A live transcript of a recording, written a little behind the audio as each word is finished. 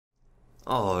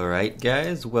Alright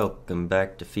guys, welcome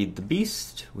back to Feed the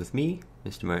Beast with me,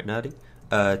 Mr. Martinotti.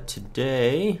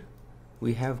 Today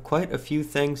we have quite a few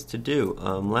things to do.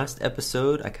 Last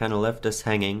episode I kind of left us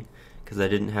hanging because I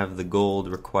didn't have the gold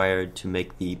required to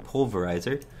make the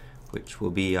pulverizer, which will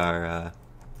be our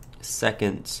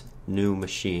second new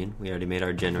machine. We already made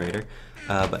our generator,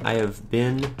 but I have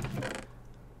been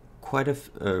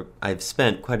I've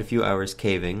spent quite a few hours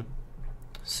caving.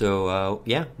 So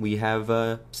yeah, we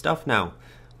have stuff now.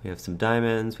 We have some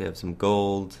diamonds, we have some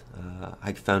gold.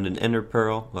 I found an ender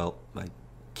pearl. Well, I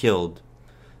killed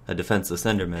a defenseless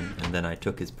enderman and then I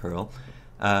took his pearl.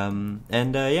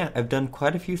 Yeah, I've done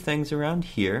quite a few things around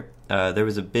here. There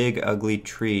was a big ugly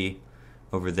tree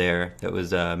over there that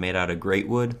was made out of great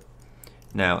wood.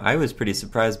 Now, I was pretty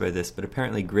surprised by this, but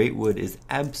apparently great wood is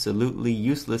absolutely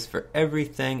useless for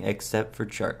everything except for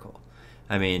charcoal.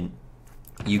 I mean,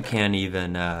 you can't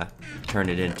even turn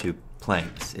it into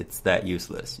planks. It's that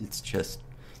useless. It's just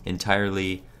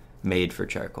entirely made for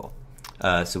charcoal.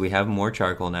 So we have more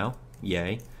charcoal now.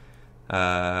 Yay.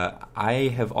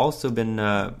 I have also been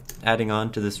adding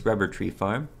on to this rubber tree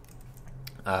farm.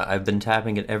 I've been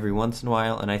tapping it every once in a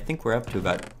while, and I think we're up to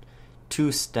about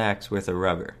 2 stacks worth of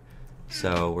rubber.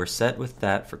 So we're set with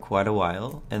that for quite a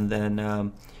while. And then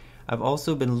I've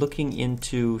also been looking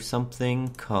into something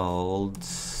called...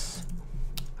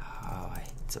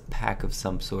 it's a pack of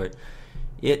some sort.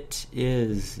 It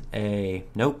is a...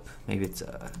 Nope. Maybe it's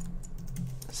a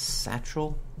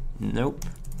satchel? Nope.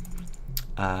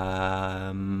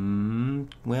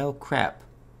 Well, crap.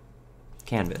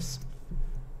 Canvas.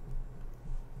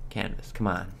 Canvas. Come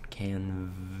on.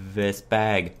 Canvas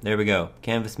bag. There we go.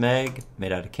 Canvas bag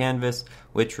made out of canvas,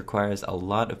 which requires a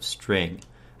lot of string.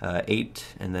 8,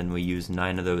 and then we use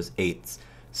 9 of those 8s.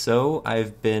 So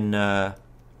I've been...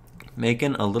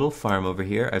 making a little farm over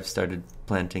here. I've started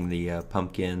planting the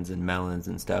pumpkins and melons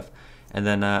and stuff. And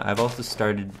then I've also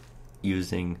started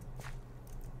using...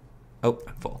 Oh,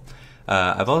 I'm full.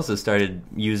 I've also started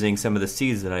using some of the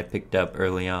seeds that I picked up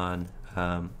early on.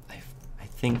 I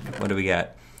think, what do we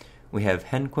got? We have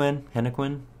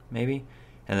henequen, maybe?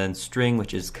 And then string,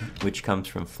 which comes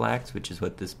from flax, which is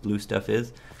what this blue stuff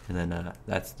is. And then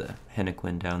that's the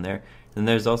henequen down there. And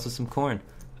there's also some corn.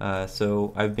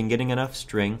 So I've been getting enough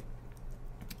string.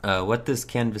 What this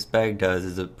canvas bag does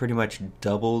is it pretty much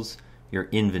doubles your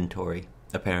inventory,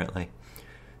 apparently.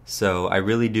 So I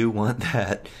really do want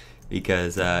that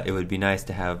because it would be nice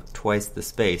to have twice the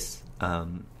space.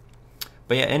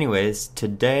 But yeah, anyways,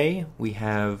 today we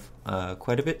have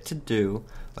quite a bit to do.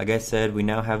 Like I said, we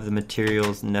now have the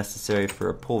materials necessary for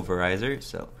a pulverizer,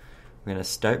 so we're going to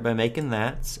start by making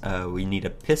that. We need a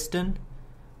piston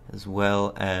as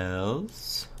well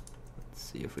as...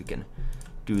 Let's see if we can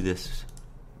do this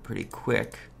pretty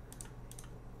quick.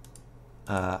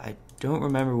 I don't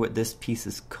remember what this piece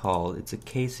is called. It's a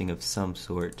casing of some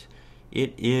sort.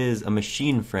 It is a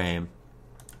machine frame.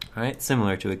 Alright,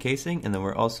 similar to a casing. And then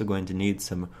we're also going to need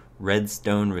some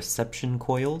redstone reception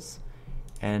coils.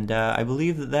 And I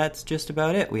believe that that's just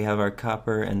about it. We have our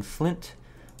copper and flint.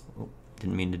 Oh,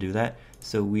 didn't mean to do that.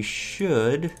 So we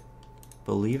should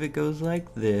believe it goes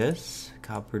like this.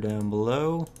 Copper down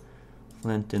below,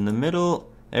 flint in the middle.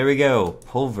 There we go,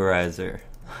 pulverizer.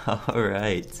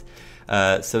 Alright.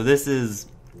 So this is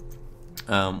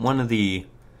one of the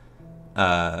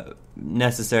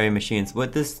necessary machines.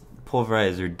 What this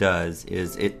pulverizer does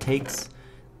is it takes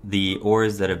the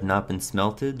ores that have not been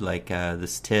smelted, like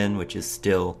this tin, which is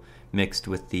still mixed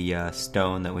with the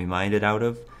stone that we mined it out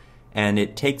of, and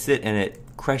it takes it and it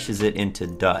crushes it into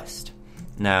dust.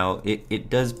 Now, it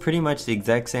does pretty much the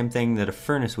exact same thing that a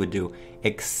furnace would do,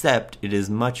 except it is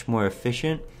much more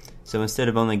efficient. So instead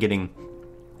of only getting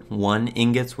 1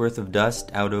 ingot's worth of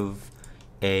dust out of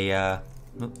an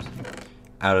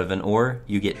ore,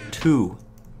 you get 2.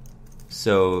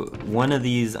 So one of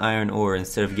these iron ore,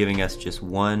 instead of giving us just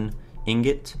 1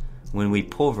 ingot, when we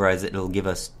pulverize it, it'll give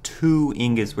us 2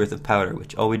 ingots worth of powder,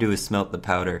 which all we do is smelt the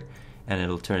powder, and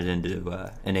it'll turn it into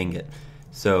an ingot.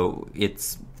 So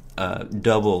it's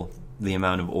double the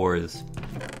amount of ores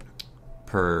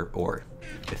per ore,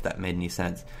 if that made any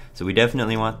sense. So we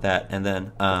definitely want that. And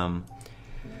then I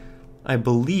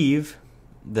believe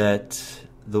that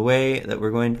the way that we're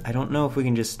going... I don't know if we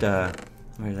can just... where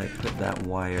did I put that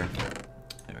wire?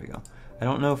 There we go. I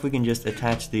don't know if we can just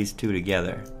attach these two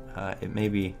together. It may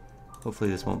be...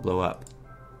 Hopefully this won't blow up.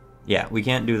 Yeah, we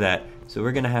can't do that. So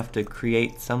we're going to have to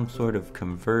create some sort of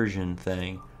conversion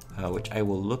thing, which I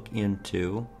will look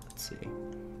into. Let's see.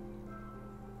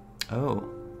 Oh,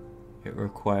 it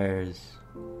requires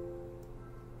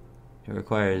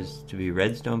to be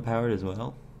redstone powered as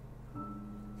well.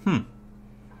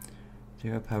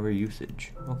 Zero power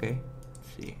usage. Okay. Let's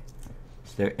see.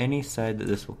 Is there any side that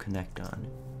this will connect on?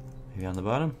 Maybe on the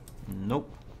bottom?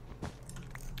 Nope.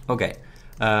 Okay.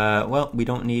 Well, we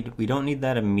don't need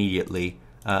that immediately.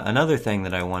 Another thing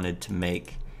that I wanted to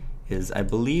make is, I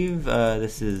believe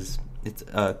it's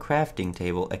a crafting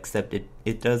table, except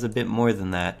it does a bit more than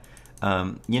that.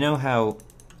 You know how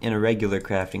in a regular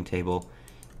crafting table,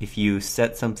 if you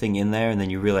set something in there and then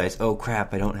you realize, oh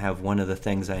crap, I don't have one of the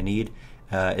things I need,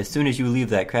 as soon as you leave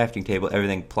that crafting table,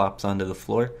 everything plops onto the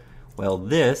floor. Well,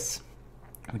 this,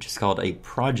 which is called a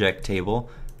project table,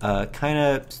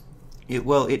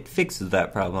 it fixes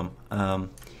that problem.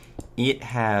 It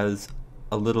has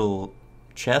a little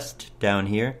chest down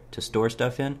here to store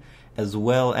stuff in, as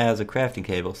well as a crafting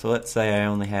table. So let's say I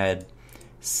only had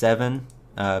 7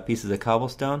 pieces of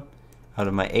cobblestone out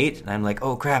of my 8, and I'm like,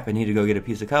 oh crap, I need to go get a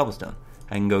piece of cobblestone.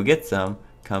 I can go get some,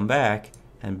 come back,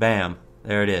 and bam,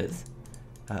 there it is.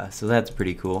 So that's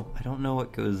pretty cool. I don't know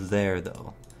what goes there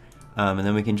though. And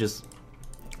then we can just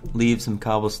leave some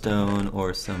cobblestone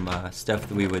or some stuff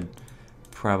that we would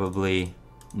probably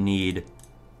need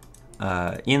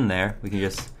in there. We can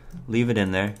just leave it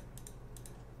in there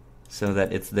so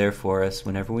that it's there for us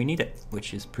whenever we need it,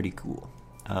 which is pretty cool.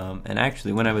 And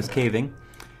actually, when I was caving,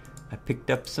 I picked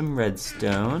up some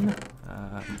redstone,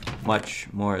 much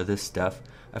more of this stuff.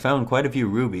 I found quite a few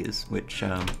rubies, which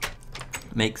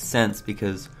makes sense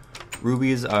because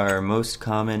rubies are most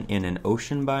common in an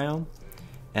ocean biome,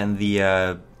 and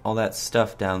the all that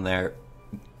stuff down there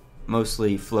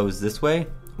mostly flows this way,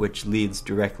 which leads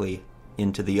directly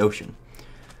into the ocean.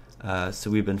 So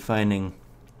we've been finding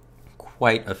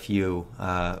quite a few,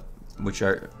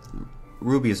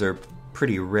 rubies are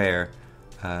pretty rare,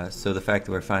 so the fact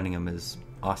that we're finding them is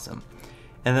awesome.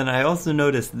 And then I also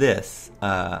noticed this.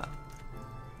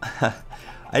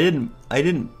 I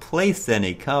didn't place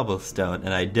any cobblestone,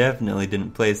 and I definitely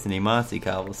didn't place any mossy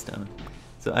cobblestone.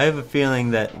 So I have a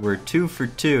feeling that we're 2 for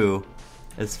 2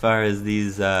 as far as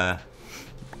these,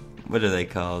 what are they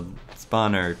called?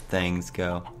 Spawner things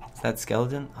go. Is that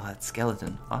skeleton? Oh, that's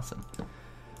skeleton. Awesome.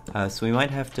 So we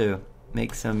might have to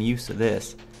make some use of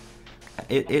this.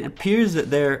 It appears that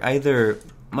they're either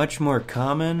much more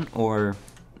common, or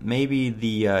maybe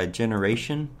the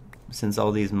generation, since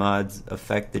all these mods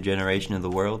affect the generation of the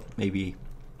world. Maybe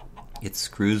it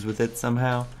screws with it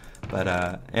somehow. But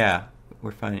yeah,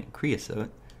 we're finding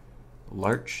creosote,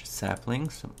 larch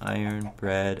saplings, some iron,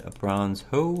 bread, a bronze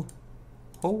hoe.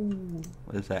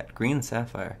 What is that? Green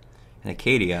sapphire. And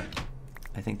acacia.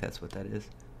 I think that's what that is.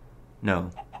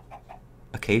 No.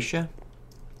 Acacia?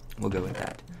 We'll go with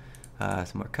that.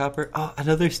 Some more copper. Oh,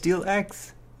 another steel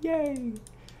axe! Yay!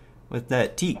 With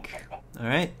that teak.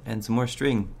 Alright, and some more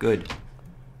string. Good.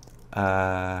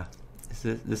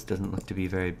 This doesn't look to be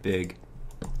very big.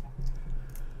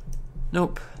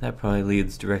 Nope, that probably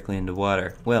leads directly into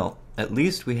water. Well, at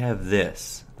least we have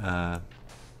this.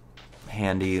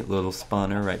 Handy little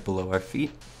spawner right below our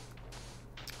feet.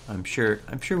 I'm sure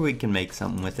we can make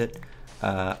something with it.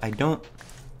 I don't...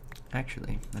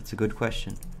 Actually, that's a good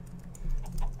question.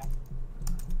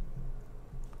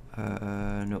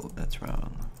 No, that's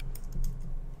wrong.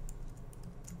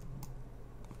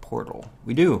 Portal.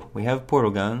 We do. We have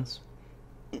portal guns.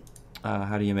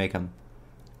 How do you make them?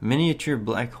 Miniature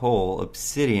black hole,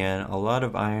 obsidian, a lot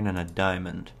of iron, and a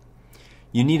diamond.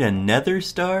 You need a nether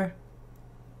star?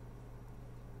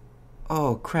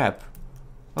 Oh, crap.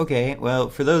 Okay, well,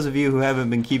 for those of you who haven't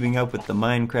been keeping up with the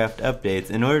Minecraft updates,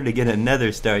 in order to get a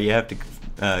nether star, you have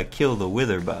to kill the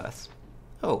wither boss.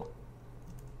 Oh.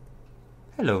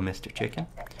 Hello, Mr. Chicken.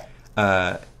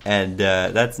 And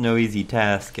that's no easy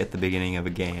task at the beginning of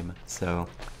a game, so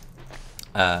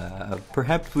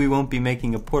perhaps we won't be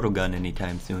making a portal gun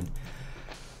anytime soon.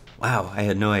 Wow, I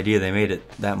had no idea they made it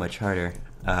that much harder.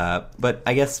 But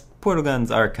I guess portal guns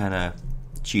are kind of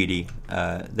cheaty.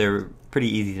 They're pretty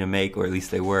easy to make, or at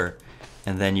least they were.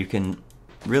 And then you can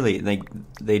really,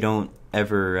 they don't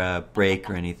ever break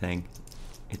or anything.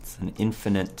 It's an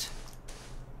infinite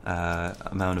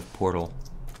amount of portal.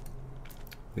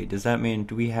 Wait, does that mean,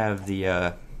 do we have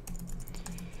the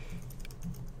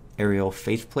aerial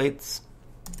faith plates?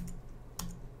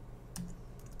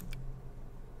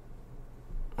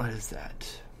 What is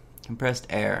that? Compressed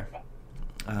air.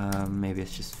 Maybe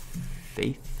it's just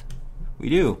faith? We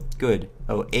do. Good.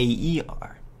 Oh,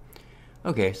 AER.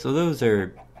 Okay, so those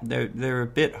are, they're a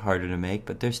bit harder to make,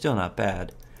 but they're still not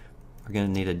bad. We're gonna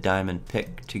need a diamond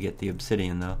pick to get the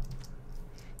obsidian, though.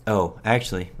 Oh,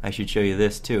 actually, I should show you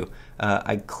this, too.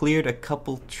 I cleared a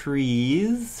couple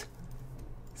trees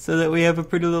so that we have a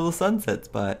pretty little sunset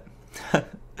spot.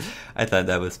 I thought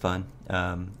that was fun.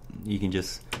 You can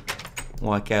just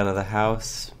walk out of the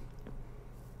house,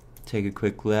 take a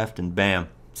quick left, and bam,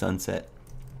 sunset.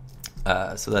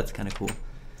 So that's kind of cool.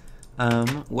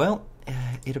 Well,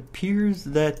 it appears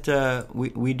that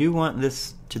we do want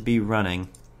this to be running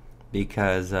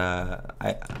because I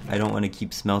don't want to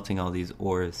keep smelting all these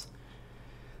ores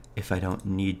if I don't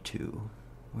need to.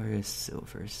 Where is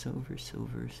silver? Silver,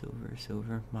 silver, silver,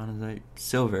 silver, monazite,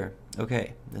 silver.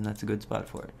 Okay, then that's a good spot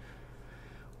for it.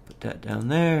 Put that down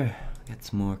there. Get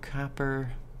some more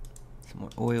copper, some more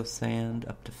oil sand,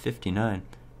 up to 59.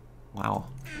 Wow.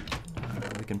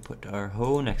 We can put our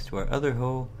hoe next to our other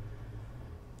hoe.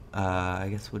 I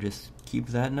guess we'll just keep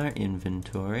that in our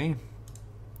inventory.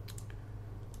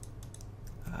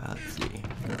 Let's see.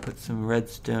 I'm gonna put some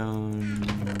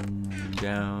redstone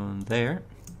down there.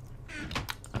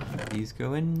 These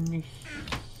go in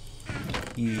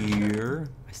here.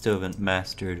 I still haven't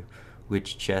mastered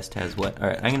which chest has what. All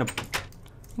right, I'm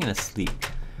gonna sleep,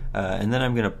 and then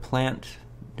I'm gonna plant.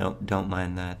 Don't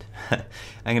mind that.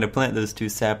 I'm gonna plant those 2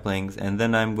 saplings, and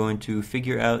then I'm going to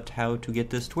figure out how to get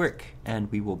this to work,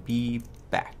 and we will be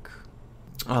back.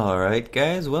 Alright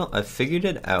guys, well, I figured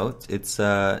it out. It's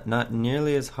not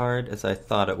nearly as hard as I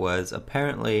thought it was.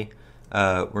 Apparently,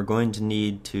 we're going to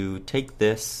need to take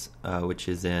this, which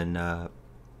is in,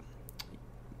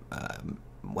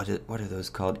 what are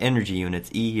those called? Energy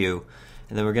units, EU.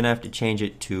 And then we're going to have to change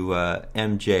it to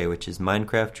MJ, which is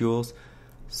Minecraft joules.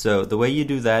 So the way you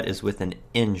do that is with an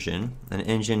engine. An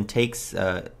engine takes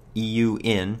EU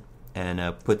in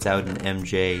and puts out an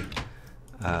MJ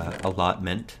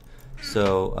allotment.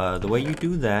 So the way you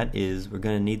do that is we're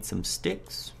going to need some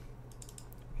sticks.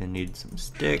 We're going to need some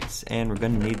sticks, and we're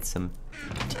going to need some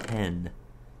tin.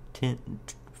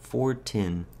 4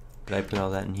 tin. Did I put all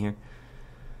that in here?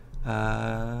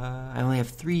 I only have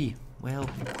 3. Well,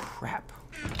 crap.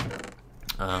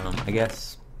 I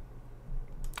guess.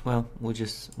 Well, we'll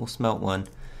smelt 1.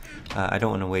 I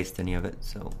don't want to waste any of it,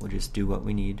 so we'll just do what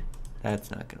we need. That's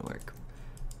not going to work.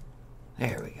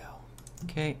 There we go.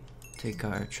 Okay. Take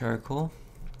our charcoal.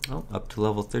 Oh, up to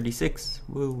level 36.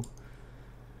 Woo.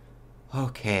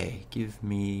 Okay, give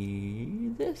me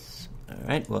this.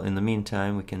 Alright, well, in the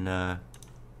meantime, we can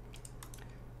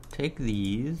take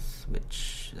these,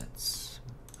 which that's,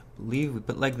 I believe we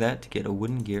put like that to get a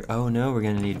wooden gear. Oh no, we're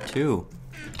going to need 2.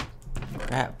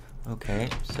 Crap. Okay,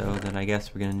 so then I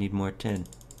guess we're going to need more tin.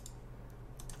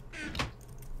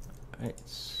 Alright,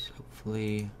 so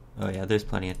hopefully. Oh yeah, there's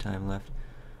plenty of time left.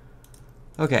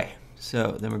 Okay.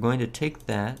 So then we're going to take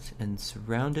that and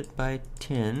surround it by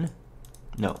tin.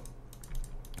 No.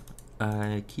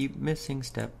 I keep missing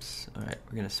steps. Alright,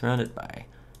 we're going to surround it by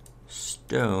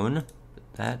stone.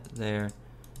 Put that there.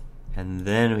 And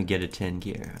then we get a tin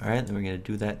gear. Alright, then we're going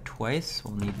to do that twice.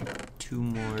 We'll need 2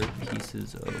 more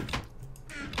pieces of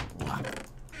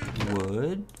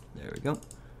wood. There we go.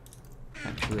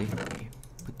 Actually, let me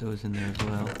put those in there as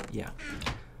well. Yeah.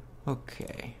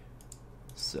 Okay.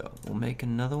 So, we'll make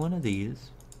another one of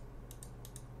these.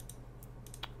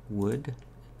 Wood.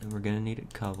 And we're going to need a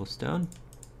cobblestone.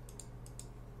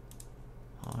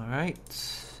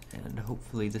 Alright. And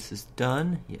hopefully this is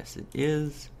done. Yes, it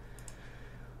is.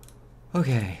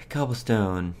 Okay,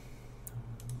 cobblestone.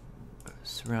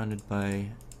 Surrounded by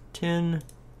tin.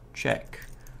 Check.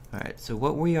 Alright, so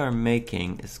what we are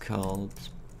making is called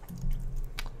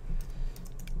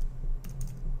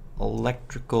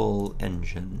electrical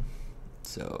engine.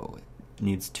 So it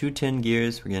needs 2 tin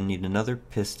gears. We're going to need another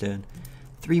piston.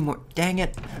 3 more. Dang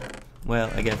it!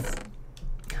 Well, I guess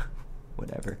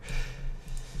whatever.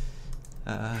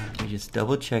 We just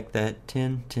double check that.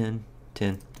 Tin, tin,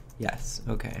 tin. Yes,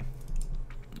 okay.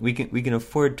 We can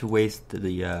afford to waste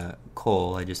the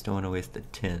coal. I just don't want to waste the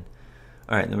tin.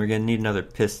 Alright, then we're going to need another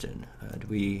piston.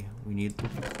 We need the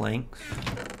planks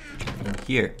in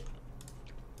here.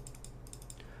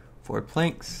 4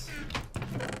 planks.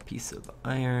 A piece of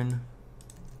iron.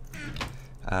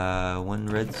 1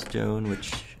 redstone,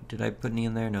 which, did I put any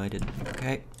in there? No, I didn't.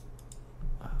 Okay.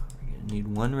 We're going to need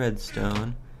 1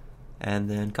 redstone. And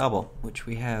then cobble, which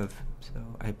we have. So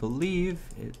I believe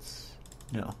it's,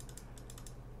 no.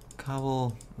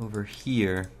 Cobble over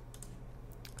here.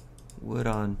 Wood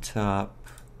on top.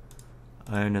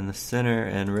 Iron in the center,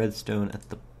 and redstone at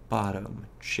the bottom.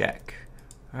 Check.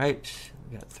 Alright,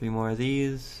 we got 3 more of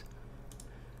these.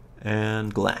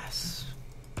 And glass.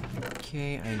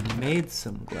 Okay, I made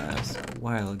some glass a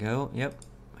while ago. Yep,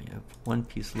 I have 1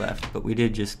 piece left, but we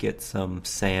did just get some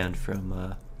sand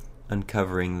from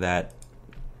uncovering that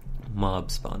mob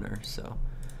spawner, so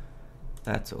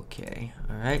that's okay.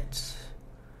 Alright,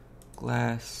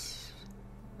 glass.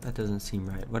 That doesn't seem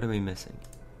right. What are we missing?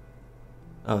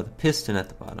 Oh, the piston at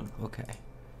the bottom. Okay.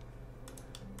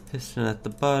 Piston at the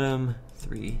bottom,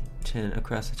 3 tin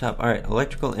across the top. Alright,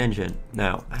 electrical engine.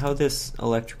 Now, how this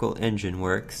electrical engine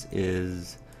works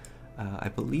is, I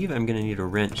believe I'm going to need a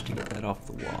wrench to get that off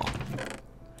the wall.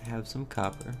 I have some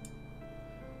copper.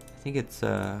 I think it's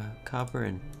copper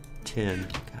and tin.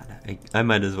 God, I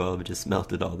might as well have just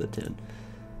melted all the tin.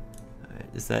 Alright,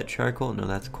 is that charcoal? No,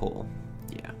 that's coal.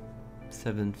 Yeah.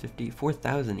 750,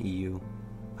 4,000 EU.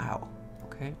 Wow.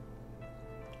 Okay.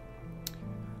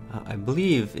 I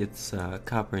believe it's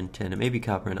copper and tin. It may be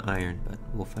copper and iron, but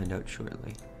we'll find out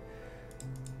shortly.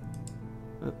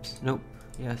 Oops, nope.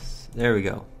 Yes, there we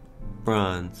go.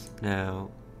 Bronze. Now,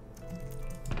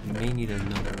 we may need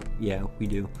another. Yeah, we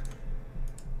do.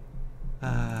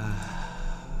 My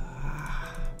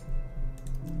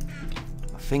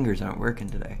fingers aren't working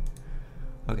today.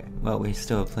 Okay, well, we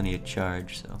still have plenty of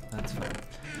charge, so that's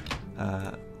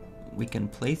fine. We can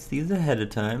place these ahead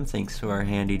of time thanks to our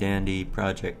handy dandy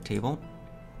project table.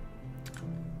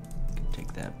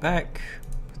 Take that back,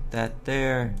 put that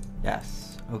there.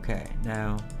 Yes, okay,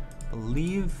 now I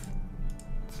believe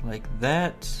it's like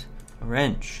that. A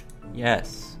wrench,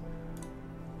 yes.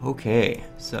 Okay,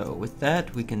 so with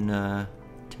that we can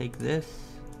take this.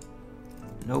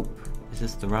 Nope, is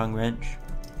this the wrong wrench?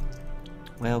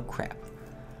 Well, crap.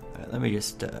 Alright, let me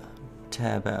just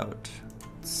tab out.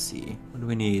 Let's see, what do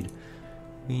we need?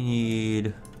 We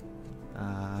need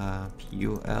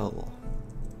PUL.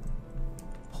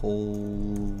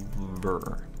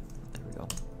 Pulver. There we go.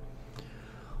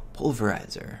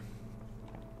 Pulverizer.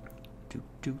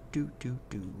 Do.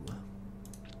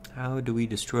 How do we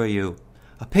destroy you?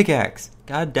 A pickaxe!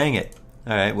 God dang it!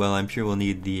 Alright, well, I'm sure we'll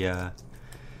need the,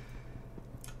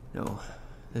 no.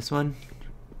 This one?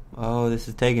 Oh, this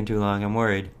is taking too long. I'm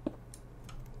worried.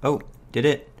 Oh, did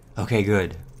it? Okay,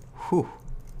 good. Whew.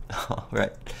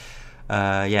 Alright.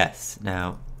 Yes.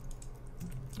 Now,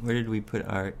 where did we put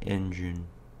our engine?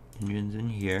 Engine's in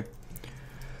here.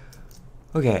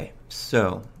 Okay,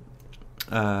 so,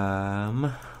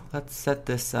 let's set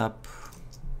this up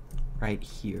right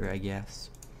here, I guess.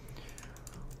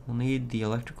 We'll need the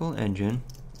electrical engine.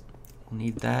 We'll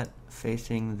need that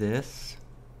facing this.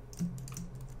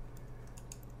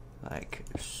 Like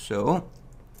so.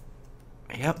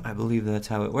 Yep, I believe that's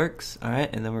how it works.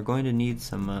 Alright, and then we're going to need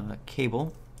some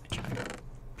cable, which I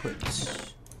put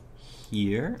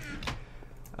here.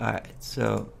 Alright,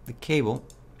 so the cable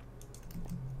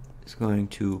is going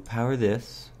to power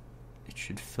this. It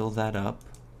should fill that up.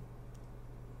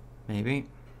 Maybe.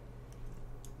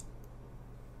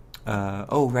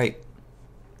 Oh, right.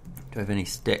 Do I have any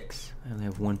sticks? I only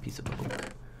have one piece of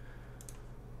oak.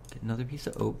 Get another piece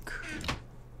of oak.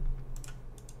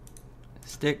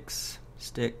 Sticks.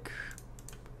 Stick,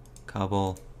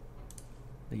 cobble,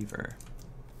 lever.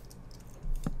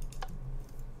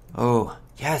 Oh,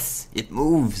 yes, it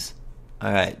moves.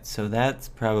 Alright, so that's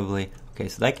probably, okay,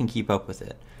 so that can keep up with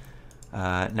it.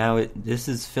 Now this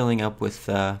is filling up with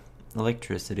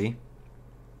electricity.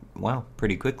 Wow,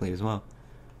 pretty quickly as well.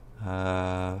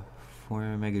 4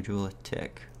 megajoule a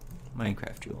tick.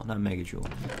 Minecraft joule, not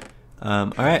megajoule.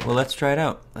 Alright, well, let's try it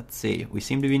out. Let's see. We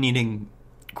seem to be needing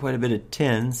quite a bit of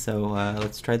tin, so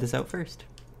let's try this out first.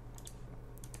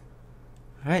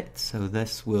 Alright, so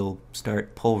this will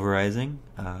start pulverizing.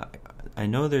 I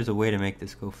know there's a way to make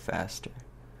this go faster.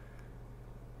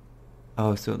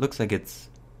 Oh, so it looks like it's...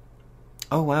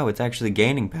 Oh wow, it's actually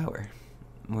gaining power.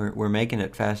 We're making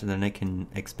it faster than it can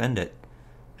expend it.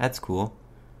 That's cool.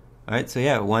 Alright, so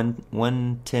yeah,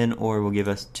 one tin ore will give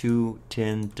us 2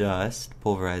 tin dust,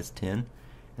 pulverized tin,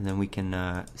 and then we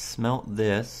can smelt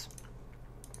this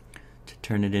to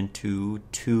turn it into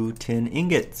 2 tin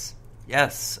ingots.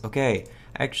 Yes, okay.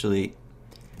 Actually,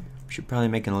 we should probably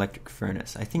make an electric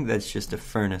furnace. I think that's just a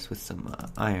furnace with some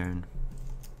iron.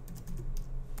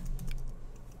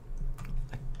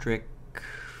 Electric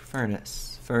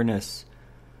furnace.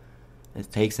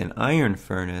 It takes an iron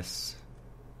furnace.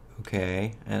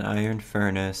 Okay, an iron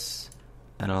furnace,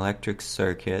 and electric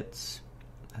circuits.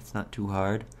 That's not too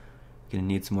hard. Gonna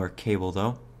need some more cable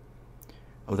though.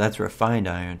 Oh, that's refined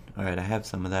iron. Alright, I have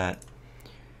some of that.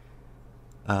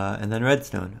 And then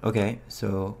redstone. Okay,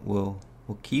 so we'll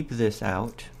keep this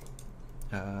out.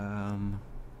 Whoa,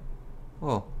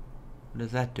 what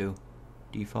does that do?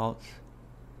 Defaults.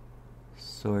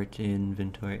 Sort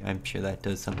inventory. I'm sure that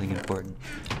does something important.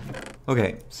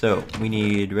 Okay, so we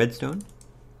need redstone.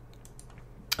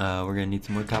 We're gonna need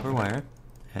some more copper wire.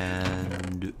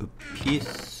 And a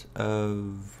piece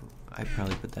of... I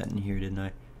probably put that in here, didn't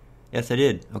I? Yes, I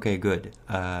did. Okay, good.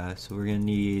 So we're gonna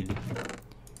need 1,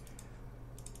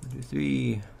 2,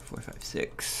 3, 4, 5,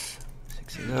 6.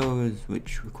 6 of those,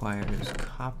 which requires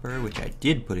copper, which I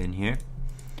did put in here.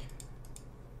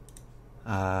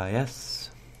 Yes.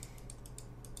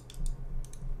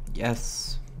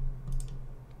 Yes.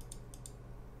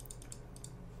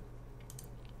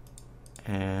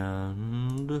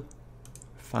 And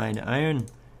find iron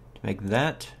to make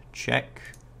that. Check.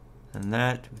 And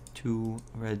that with 2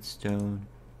 redstone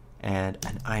and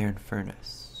an iron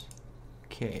furnace.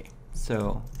 Okay,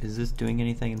 so is this doing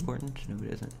anything important? No,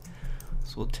 it isn't.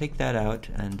 So we'll take that out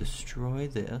and destroy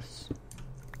this.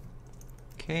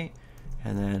 Okay,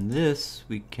 and then this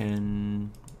we'll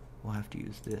have to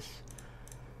use this.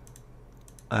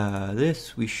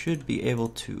 This we should be able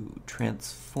to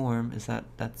transform.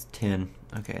 That's tin.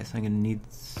 Okay, so I'm gonna need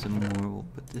some more. We'll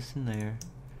put this in there.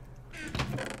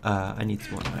 I need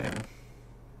some more iron.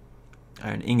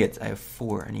 Iron ingots, I have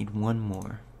 4. I need 1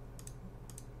 more.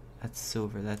 That's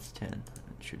silver, that's tin.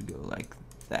 It should go like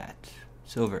that.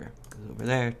 Silver goes over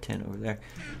there, tin over there.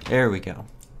 There we go.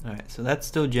 Alright, so that's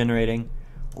still generating.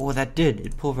 Oh, that did.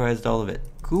 It pulverized all of it.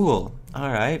 Cool.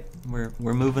 Alright, we're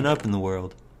moving up in the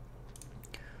world.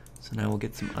 So now we'll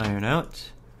get some iron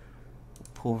out.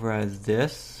 Pulverize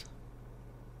this.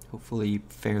 Hopefully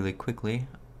fairly quickly.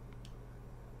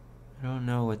 I don't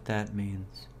know what that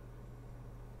means.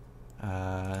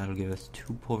 That'll give us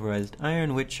 2 pulverized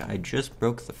iron, which I just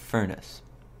broke the furnace.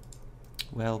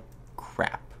 Well,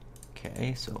 crap.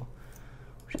 Okay, so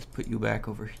we'll just put you back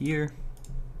over here.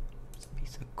 It's a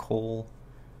piece of coal.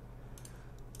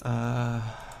 I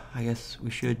guess we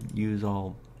should use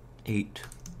all 8.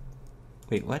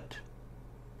 Wait, what?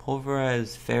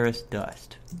 Pulverized ferrous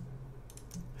dust.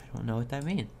 I don't know what that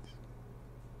means.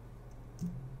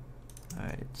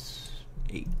 Alright, it's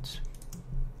 8.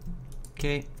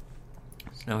 Okay.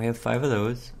 So now we have 5 of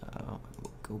those.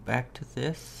 We'll go back to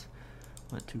this.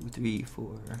 1, 2, 3,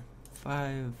 4,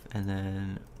 5, and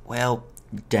then, well,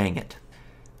 dang it.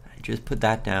 I just put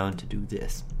that down to do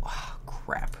this. Wow,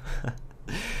 crap.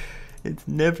 It's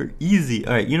never easy.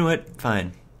 Alright, you know what?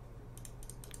 Fine.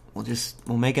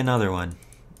 We'll make another one.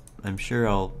 I'm sure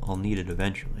I'll need it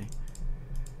eventually.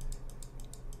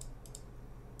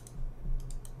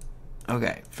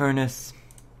 Okay, furnace,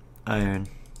 iron.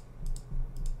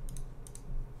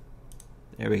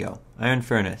 There we go. Iron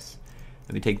furnace.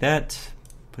 Let me take that,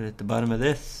 put it at the bottom of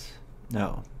this.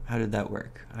 No. How did that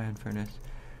work? Iron furnace.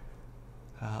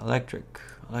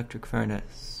 Electric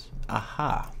furnace.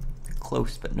 Aha.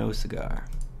 Close but no cigar.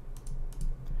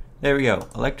 There we go.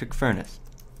 Electric furnace.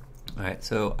 Alright,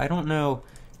 so I don't know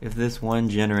if this one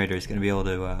generator is going to be able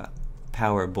to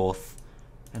power both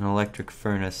an electric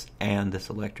furnace and this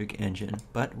electric engine,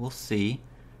 but we'll see.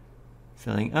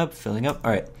 Filling up.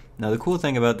 Alright, now the cool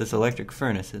thing about this electric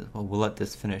furnace is, well, we'll let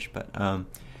this finish, but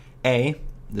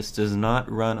this does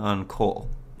not run on coal,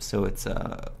 so it's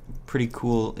pretty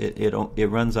cool. It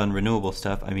runs on renewable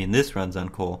stuff. I mean, this runs on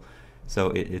coal, so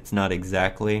it's not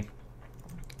exactly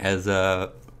as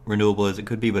renewable as it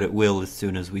could be, but it will as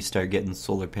soon as we start getting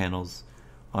solar panels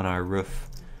on our roof.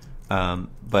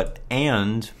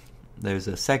 And there's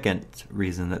a second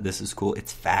reason that this is cool.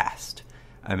 It's fast.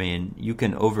 I mean, you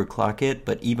can overclock it,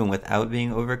 but even without being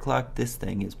overclocked, this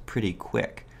thing is pretty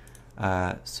quick.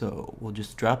 So we'll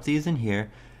just drop these in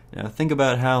here. Now think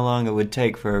about how long it would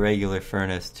take for a regular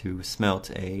furnace to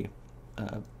smelt a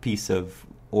piece of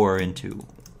ore into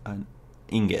an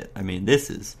ingot. I mean, this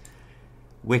is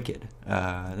wicked.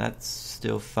 That's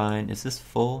still fine. Is this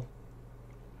full?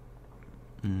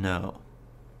 No.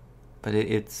 But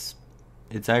it's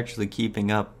actually keeping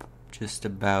up just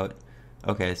about.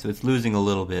 Okay, so it's losing a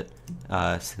little bit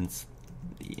since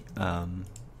the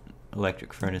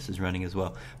electric furnace is running as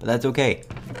well. But that's okay.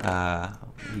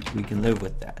 We can live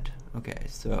with that. Okay,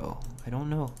 so I don't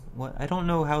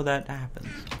know how that happens.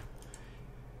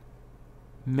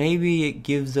 Maybe it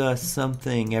gives us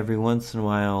something every once in a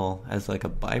while as like a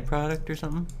byproduct or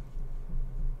something.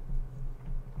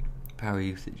 Power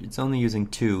usage. It's only using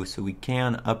 2, so we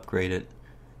can upgrade it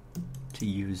to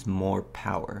use more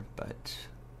power, but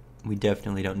we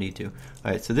definitely don't need to.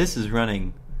 Alright, so this is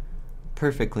running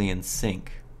perfectly in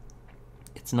sync.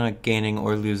 It's not gaining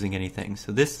or losing anything,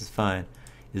 so this is fine.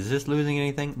 Is this losing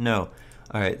anything? No.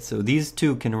 Alright, so these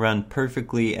two can run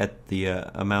perfectly at the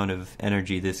amount of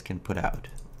energy this can put out,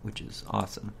 which is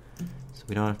awesome. So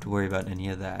we don't have to worry about any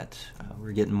of that.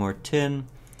 We're getting more tin.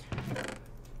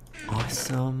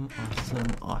 Awesome.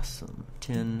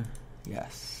 Tin,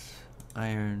 yes.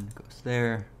 Iron goes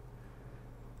there.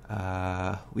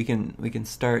 We can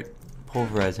start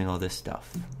pulverizing all this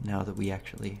stuff now that we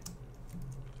actually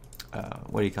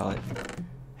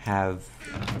have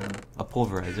a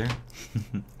pulverizer,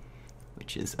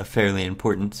 which is a fairly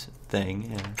important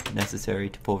thing necessary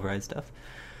to pulverize stuff.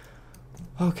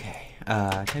 Okay,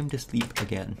 time to sleep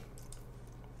again.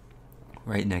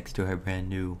 right next to our brand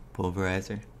new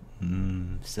pulverizer.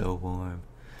 So warm.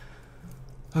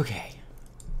 Okay.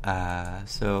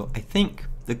 So I think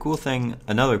the cool thing,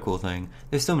 another cool thing,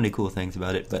 there's so many cool things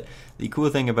about it, but the cool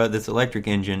thing about this electric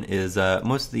engine is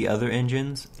most of the other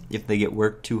engines, if they get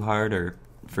worked too hard or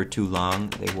for too long,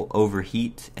 they will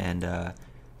overheat, and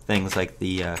things like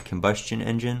the combustion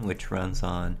engine, which runs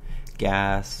on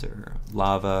gas or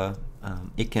lava,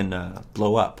 it can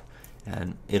blow up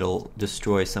and it'll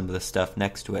destroy some of the stuff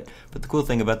next to it. But the cool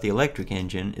thing about the electric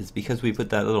engine is because we put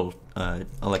that little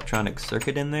electronic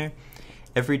circuit in there,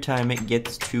 every time it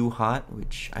gets too hot,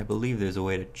 which I believe there's a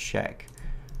way to check.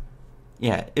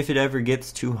 Yeah, if it ever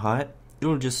gets too hot,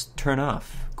 it'll just turn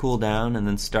off, cool down, and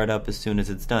then start up as soon as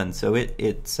it's done. So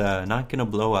it's not going to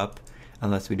blow up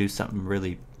unless we do something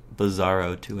really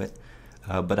bizarro to it.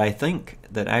 But I think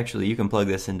that actually you can plug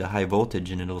this into high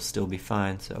voltage and it'll still be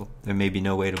fine, so there may be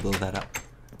no way to blow that up.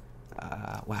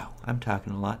 Wow, I'm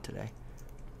talking a lot today.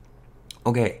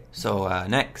 Okay, so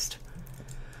next,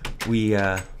 we...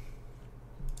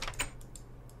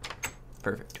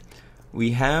 Perfect.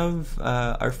 We have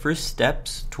our first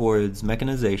steps towards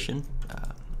mechanization.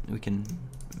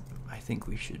 I think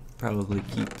we should probably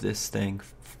keep this thing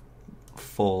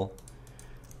full.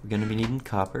 We're going to be needing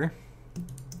copper.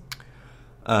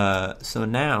 So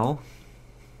now,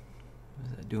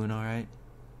 is that doing alright?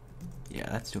 Yeah,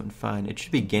 that's doing fine. It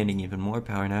should be gaining even more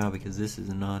power now because this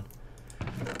isn't on.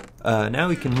 Now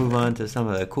we can move on to some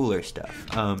of the cooler stuff.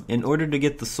 In order to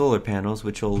get the solar panels,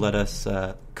 which will let us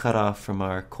cut off from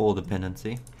our coal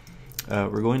dependency,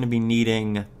 we're going to be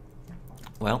needing,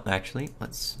 well, actually,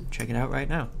 let's check it out right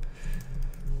now.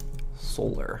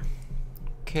 Solar.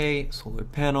 Okay, solar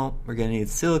panel. We're going to need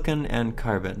silicon and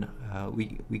carbon.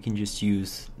 We can just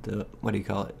use the, what do you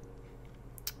call it?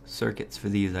 Circuits for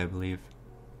these, I believe.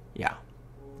 Yeah,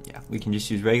 we can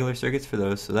just use regular circuits for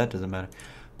those, so that doesn't matter.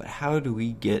 But how do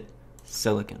we get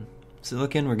silicon?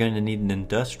 Silicon, we're going to need an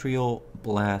industrial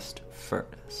blast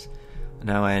furnace.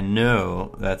 Now I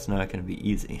know that's not going to be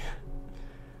easy.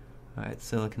 Alright,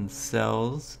 silicon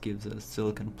cells gives us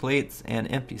silicon plates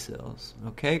and empty cells.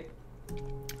 Okay.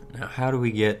 Now how do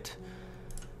we get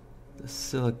the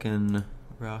silicon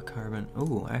raw carbon?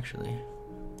 Oh, actually,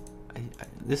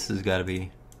 this has got to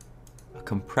be a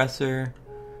compressor.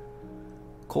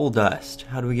 Coal dust.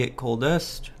 How do we get coal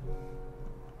dust?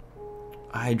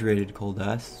 Hydrated coal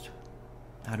dust.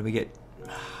 How do we get...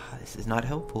 this is not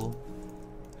helpful.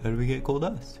 How do we get coal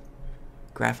dust?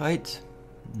 Graphite?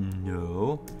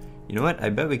 No. You know what? I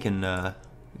bet we can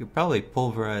probably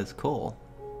pulverize coal.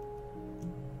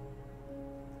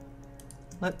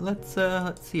 Let's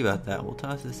see about that. We'll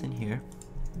toss this in here.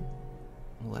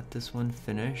 We'll let this one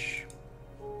finish.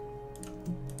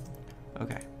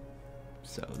 Okay.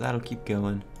 So that'll keep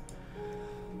going.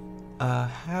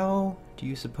 How do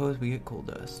you suppose we get coal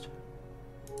dust?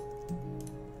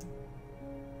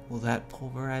 Will that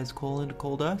pulverize coal into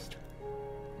coal dust?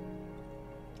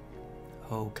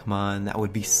 Oh, come on. That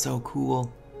would be so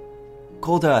cool.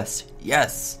 Coal dust.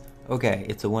 Yes. Okay,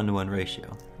 it's a 1-to-1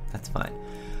 ratio. That's fine.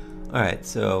 Alright,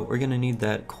 so we're going to need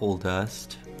that coal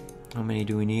dust. How many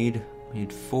do we need? We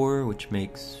need 4, which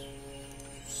makes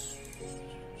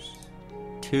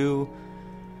 2.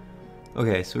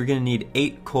 Okay, so we're going to need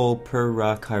 8 coal per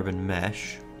raw carbon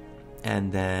mesh.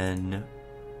 And then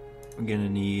we're going to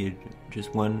need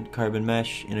just 1 carbon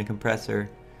mesh in a compressor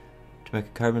to make a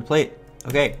carbon plate.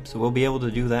 Okay, so we'll be able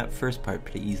to do that first part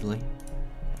pretty easily.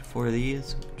 4 of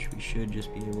these, which we should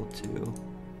just be able to...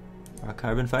 raw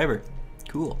carbon fiber.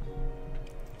 Cool.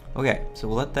 Okay, so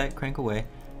we'll let that crank away.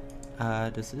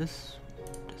 Does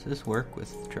this work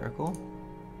with charcoal?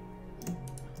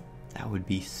 That would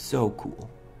be so cool.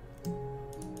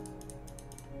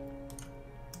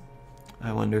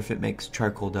 I wonder if it makes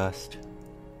charcoal dust.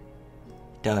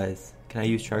 It does. Can I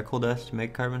use charcoal dust to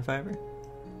make carbon fiber?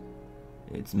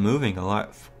 It's moving a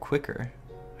lot quicker.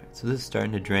 So this is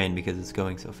starting to drain because it's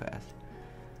going so fast.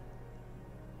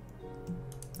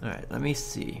 Alright, let me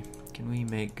see. Can we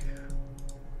make...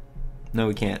 No,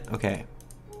 we can't. Okay.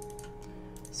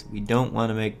 So we don't want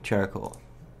to make charcoal.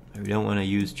 We don't want to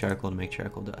use charcoal to make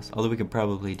charcoal dust. Although we could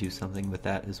probably do something with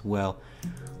that as well.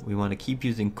 We want to keep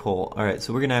using coal. Alright,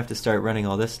 so we're going to have to start running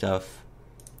all this stuff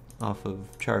off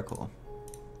of charcoal.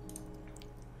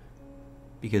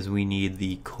 Because we need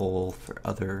the coal for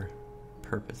other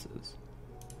purposes.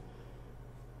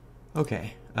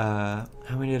 Okay, how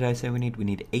many did I say we need? We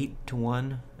need 8 to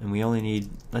 1, and we only need,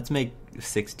 let's make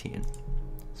 16.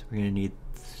 So we're going to need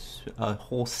a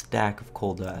whole stack of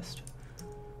coal dust.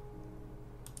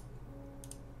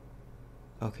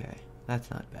 Okay,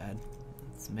 that's not bad.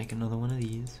 Let's make another one of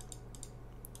these.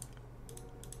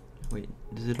 Wait,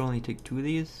 does it only take 2 of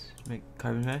these to make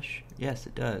carbon mesh? Yes,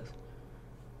 it does.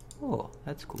 Oh,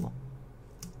 that's cool.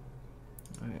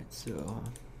 Alright, so...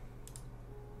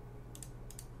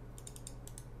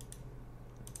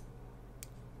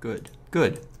 Good.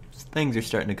 Things are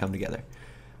starting to come together.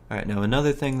 Alright, now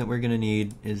another thing that we're going to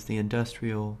need is the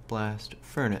industrial blast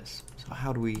furnace. So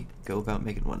how do we go about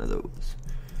making one of those?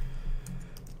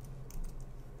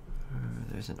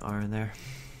 There's an R in there.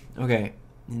 Okay.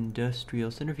 Industrial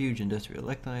centrifuge, industrial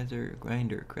electrolyzer,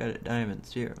 grinder, credit, diamond,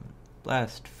 serum,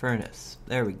 blast furnace.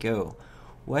 There we go.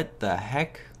 What the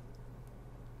heck?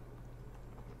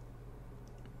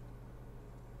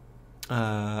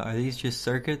 Are these just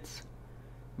circuits?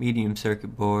 Medium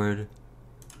circuit board,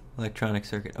 electronic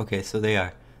circuit. Okay, so they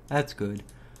are. That's good.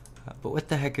 But what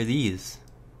the heck are these?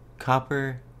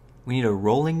 Copper. We need a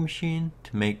rolling machine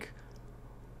to make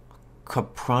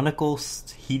copronical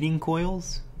heating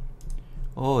coils?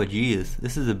 Oh, geez.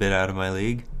 This is a bit out of my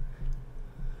league.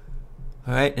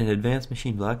 Alright, an advanced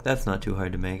machine block. That's not too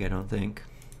hard to make, I don't think.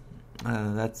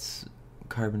 That's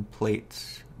carbon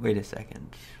plate. Wait a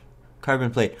second.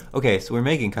 Carbon plate. Okay, so we're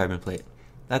making carbon plate.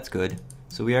 That's good.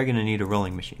 So we are going to need a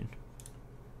rolling machine.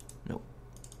 Nope.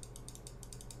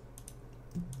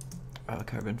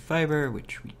 Carbon fiber,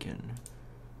 which we can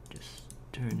just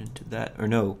turn into that. Or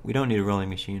no, we don't need a rolling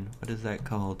machine. What is that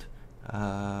called?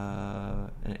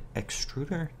 An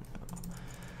extruder? No.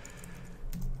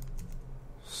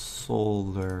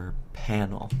 Solar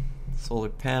panel. Solar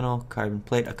panel, carbon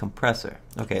plate, a compressor.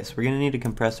 Okay, so we're going to need a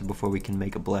compressor before we can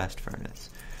make a blast furnace.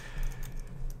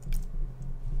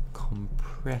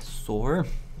 Compressor,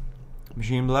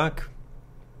 machine block,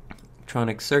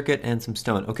 electronic circuit, and some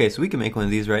stone. Okay, so we can make one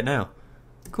of these right now.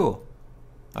 Cool.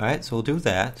 Alright, so we'll do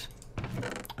that.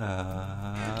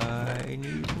 I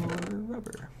need more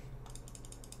rubber.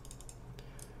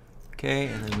 Okay,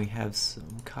 and then we have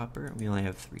some copper. We only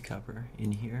have 3 copper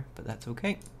in here, but that's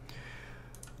okay.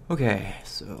 Okay,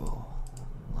 so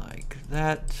like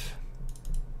that.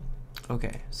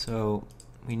 Okay, so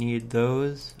we need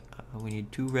those. We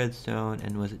need 2 redstone,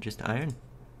 and was it just iron?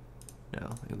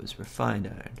 No, it was refined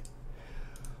iron.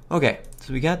 Okay,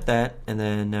 so we got that, and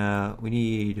then we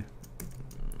need,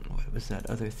 what was that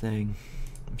other thing?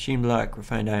 Machine block,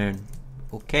 refined iron.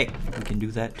 Okay, we can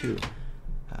do that too.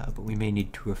 But we may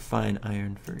need to refine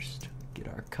iron first. Get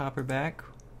our copper back,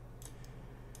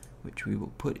 which we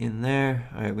will put in there.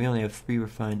 Alright, we only have 3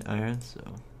 refined iron, so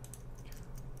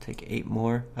take 8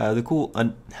 more. The cool...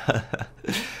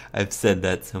 I've said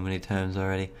that so many times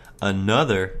already.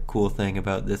 Another cool thing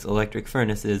about this electric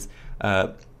furnace is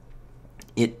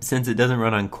since it doesn't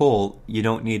run on coal, you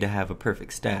don't need to have a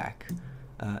perfect stack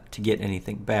to get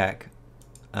anything back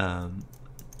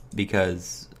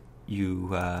because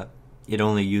it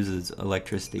only uses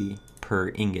electricity per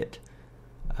ingot,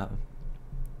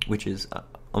 which is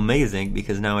amazing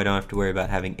because now I don't have to worry about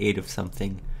having 8 of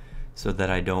something so that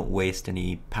I don't waste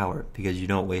any power, because you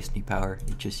don't waste any power,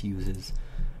 it just uses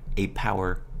a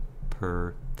power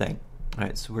per thing.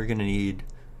 Alright, so we're gonna need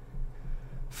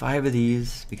 5 of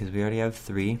these because we already have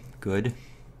 3. Good.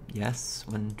 Yes.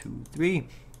 1, 2, 3.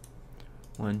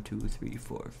 1, 2, 3,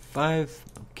 4, 5.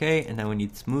 Okay, and now we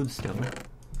need smooth stone,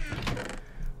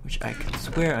 which I can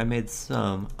swear I made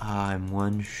some. I'm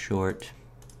 1 short,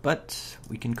 but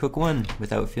we can cook 1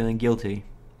 without feeling guilty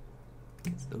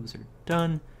because those are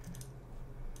done.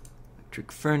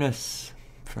 Electric furnace.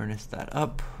 Furnace that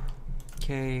up.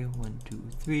 Okay, 1, 2,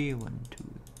 3. 1, 2,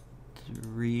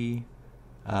 3.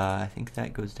 I think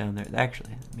that goes down there.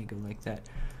 Actually, let me go like that.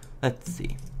 Let's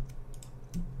see.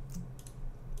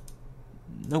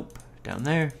 Nope. Down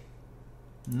there.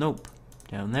 Nope.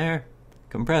 Down there.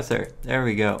 Compressor. There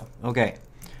we go. Okay.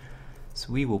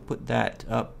 So we will put that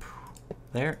up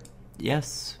there.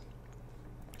 Yes.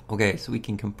 Okay, so we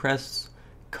can compress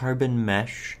carbon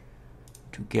mesh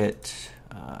to get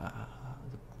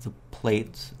the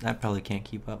plates. That probably can't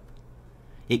keep up.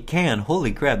 It can.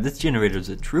 Holy crap, this generator's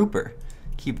a trooper.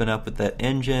 Keeping up with that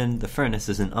engine. The furnace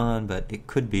isn't on, but it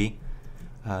could be.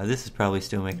 This is probably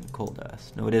still making coal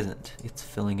dust. No, it isn't. It's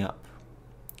filling up.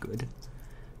 Good.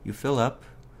 You fill up.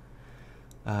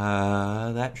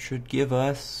 That should give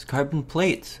us carbon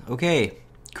plates. Okay,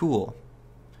 cool.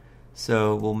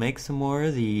 So we'll make some more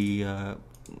of the,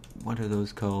 what are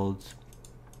those called?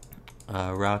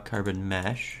 Raw carbon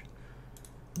mesh.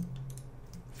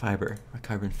 Fiber, or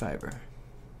carbon fiber.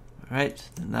 Alright,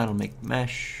 then that'll make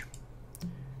mesh.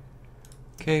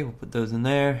 Okay, we'll put those in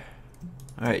there.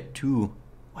 Alright, 2.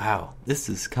 Wow, this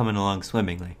is coming along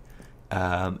swimmingly.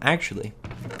 Actually,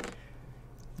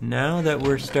 now that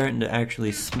we're starting to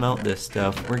actually smelt this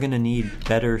stuff, we're going to need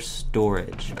better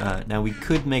storage. Now we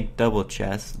could make double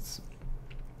chests,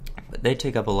 but they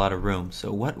take up a lot of room.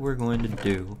 So what we're going to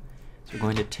do is we're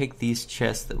going to take these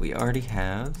chests that we already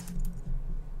have,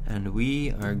 and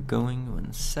we are going,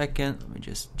 1 second, let me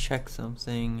just check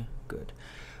something. Good.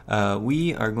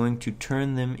 We are going to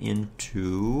turn them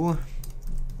into,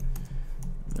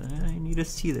 I need a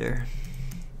C there.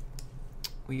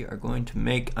 We are going to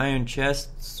make iron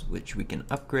chests, which we can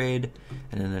upgrade,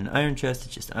 and then an iron chest is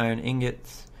just iron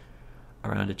ingots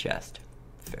around a chest.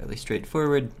 Fairly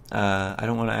straightforward. I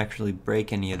don't want to actually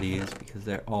break any of these because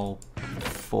they're all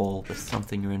full with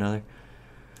something or another.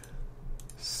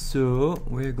 So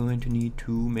we're going to need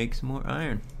to make some more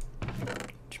iron,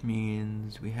 which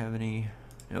means we have any,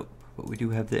 nope, but we do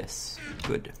have this.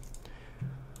 Good.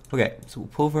 Okay, so we'll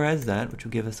pulverize that, which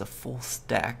will give us a full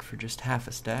stack for just half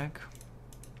a stack.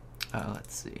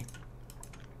 Let's see.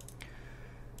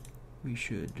 We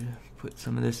should put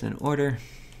some of this in order.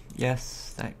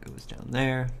 Yes, that goes down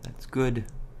there. That's good.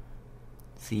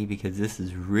 See, because this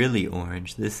is really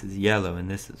orange, this is yellow, and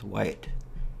this is white.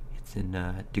 It's in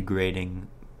degrading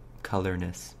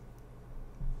colorness.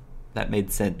 That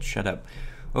made sense. Shut up.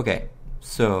 Okay,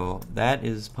 so that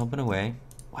is pumping away.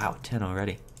 Wow, 10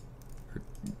 already. Or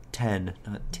 10,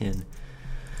 not tin.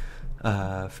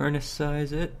 Furnace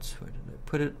size it. Where did I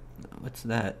put it? What's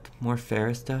that? More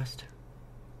ferrous dust?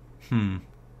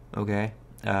 Okay.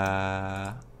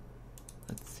 Let's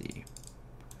see.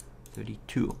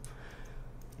 32.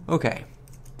 Okay.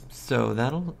 So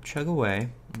that'll chug away.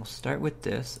 We'll start with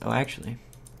this. Oh, actually,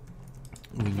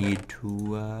 we need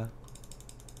to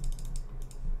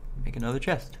make another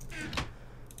chest.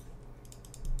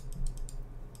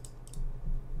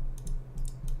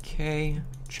 Okay,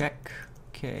 check.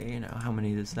 Okay, now how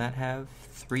many does that have?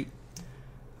 3,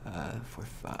 4,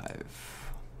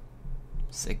 5,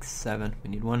 6, 7. We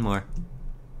need one more.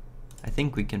 I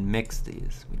think we can mix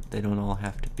these. They don't all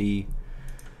have to be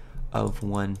of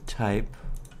one type,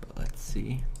 but let's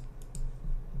see.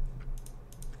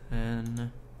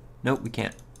 And nope, we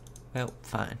can't. Well,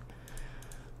 fine.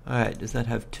 Alright, does that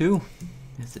have 2?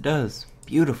 Yes, it does.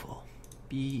 Beautiful.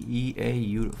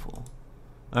 B-E-A-beautiful.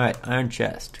 Alright, iron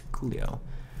chest. Coolio.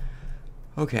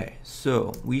 Okay,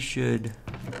 so we should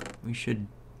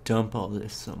dump all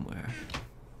this somewhere.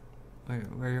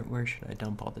 Where should I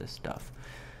dump all this stuff?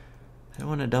 I don't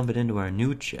want to dump it into our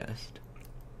new chest.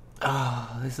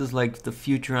 Oh, this is like the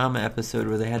Futurama episode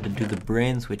where they had to do the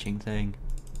brain switching thing.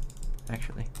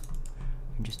 Actually,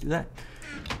 we can just do that.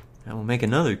 Now we'll make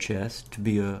another chest to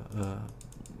be an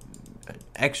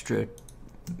extra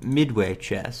midway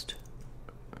chest.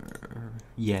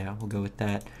 Yeah, we'll go with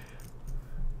that.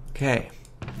 Okay.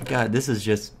 God, this is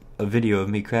just a video of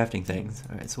me crafting things.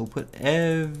 Alright, so we'll put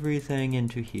everything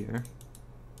into here.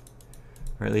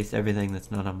 Or at least everything that's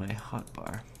not on my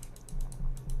hotbar.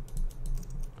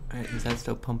 Alright, is that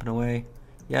still pumping away?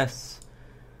 Yes.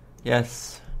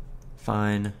 Yes.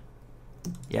 Fine.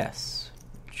 Yes.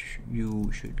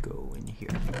 You should go in here.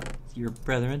 Your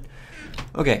brethren.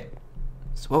 Okay.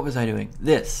 So what was I doing?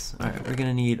 This. Alright, we're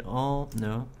gonna need all...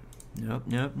 No. Nope,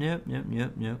 nope, nope, nope,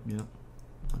 nope, nope, nope.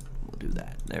 We'll do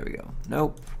that. There we go.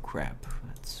 Nope. Crap.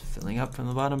 That's filling up from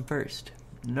the bottom first.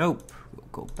 Nope. We'll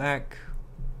go back.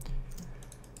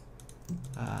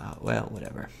 Well,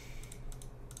 whatever.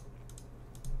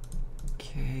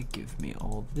 Okay, give me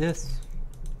all this.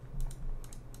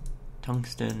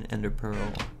 Tungsten, ender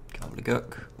pearl,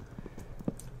 gobbledygook.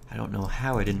 I don't know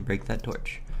how I didn't break that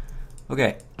torch.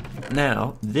 Okay,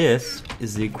 now this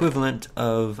is the equivalent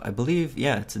of, I believe,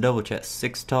 yeah, it's a double chest.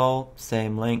 6 tall,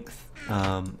 same length,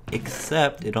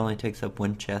 except it only takes up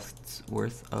 1 chest's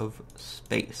worth of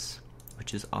space,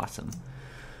 which is awesome.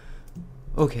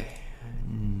 Okay,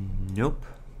 nope.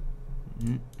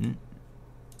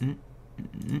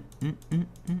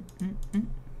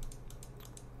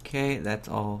 Okay, that's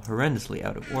all horrendously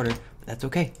out of order, but that's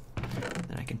okay.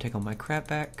 Then I can take all my crap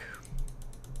back.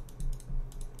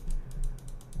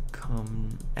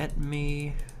 Come at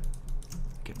me.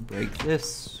 Can break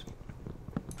this.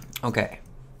 Okay.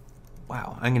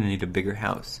 Wow, I'm gonna need a bigger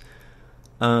house.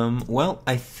 Well,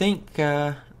 I think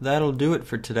that'll do it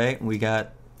for today. We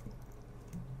got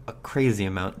a crazy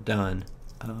amount done.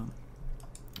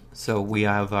 So we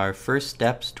have our first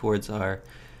steps towards our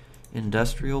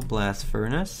industrial blast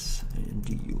furnace.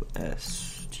 INDUSTR.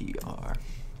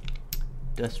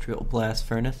 Industrial blast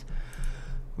furnace.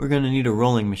 We're gonna need a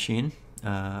rolling machine.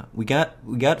 We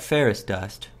got ferrous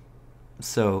dust,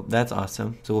 so that's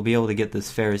awesome. So we'll be able to get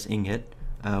this ferrous ingot.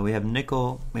 We have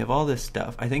nickel. We have all this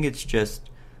stuff. I think it's just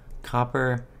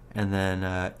copper and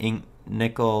then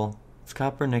nickel, It's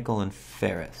copper, nickel, and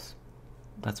ferrous.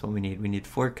 That's what we need. We need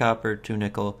 4 copper, 2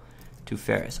 nickel, 2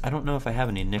 ferrous. I don't know if I have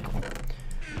any nickel.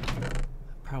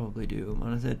 Probably do.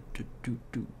 What is it?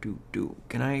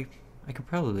 Can I could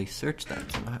probably search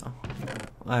that somehow.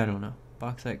 I don't know.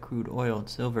 Bauxite, crude, oil,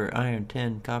 silver, iron,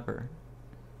 tin, copper,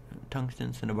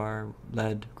 tungsten, cinnabar,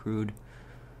 lead, crude,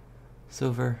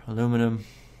 silver, aluminum.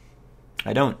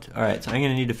 I don't. Alright, so I'm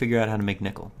going to need to figure out how to make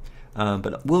nickel.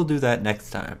 But we'll do that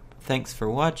next time. Thanks for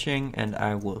watching, and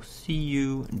I will see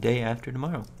you day after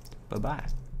tomorrow. Bye-bye.